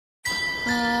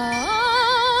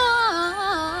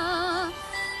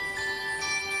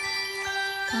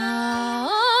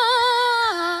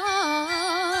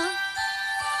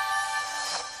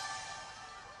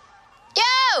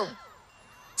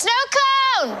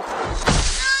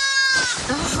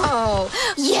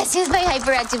Oh, yes, here's my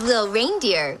hyperactive little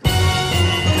reindeer.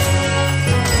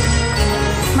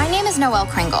 My name is Noelle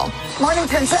Kringle. Morning,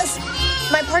 princess.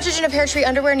 My partridge in a pear tree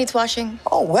underwear needs washing.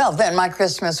 Oh, well, then my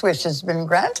Christmas wish has been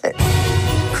granted.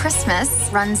 Christmas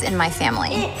runs in my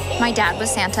family. My dad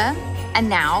was Santa, and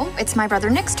now it's my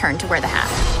brother Nick's turn to wear the hat.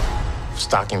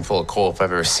 Stocking full of coal if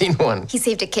I've ever seen one. He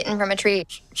saved a kitten from a tree.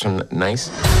 Some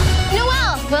nice.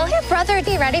 Noelle, will your brother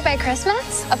be ready by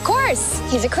Christmas? Of course.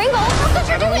 He's a Kringle. Look what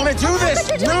you're doing. I want to do this.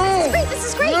 No. This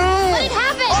is great. No. Let it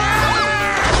happen.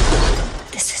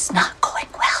 This is not going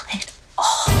well at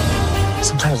all.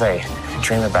 Sometimes I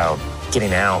dream about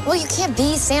getting out. Well, you can't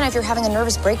be Santa if you're having a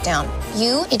nervous breakdown.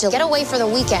 You need to get away for the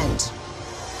weekend.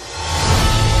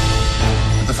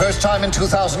 For the first time in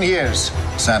 2,000 years,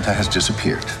 Santa has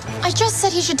disappeared. I just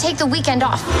said he should take the weekend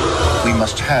off. We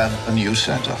must have a new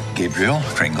Santa. Gabriel,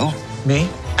 Kringle. Me?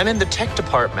 I'm in the tech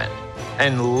department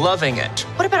and loving it.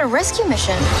 What about a rescue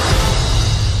mission?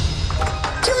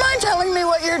 Do you mind telling me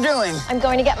what you're doing? I'm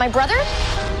going to get my brother,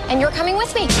 and you're coming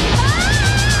with me.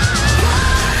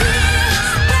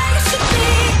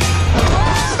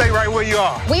 Stay right where you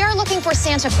are. We are looking for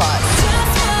Santa Claus.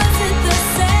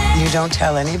 You don't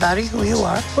tell anybody who you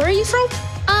are Where are you from?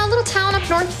 A little town up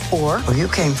north. or where you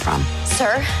came from.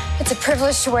 Sir, it's a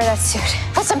privilege to wear that suit.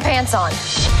 Put some pants on.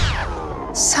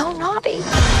 So naughty.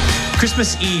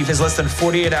 Christmas Eve is less than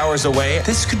 48 hours away.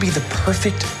 This could be the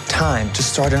perfect time to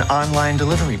start an online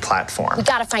delivery platform. We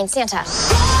gotta find Santa.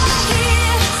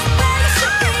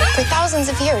 For thousands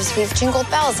of years, we've jingled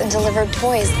bells and delivered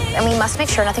toys, and we must make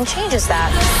sure nothing changes that.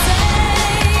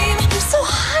 I'm so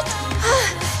hot.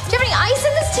 Do you have any ice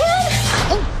in this tin?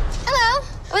 Oh, hello.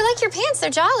 We like your pants. They're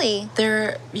jolly.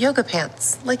 They're yoga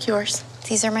pants, like yours.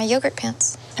 These are my yogurt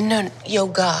pants. No,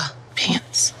 yoga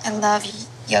pants. I love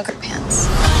yogurt pants.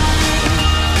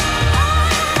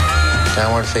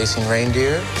 Downward facing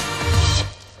reindeer.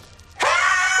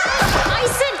 I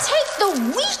said take the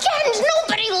weekend.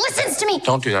 Nobody listens to me.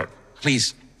 Don't do that,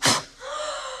 please.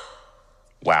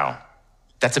 Wow,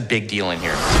 that's a big deal in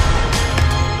here.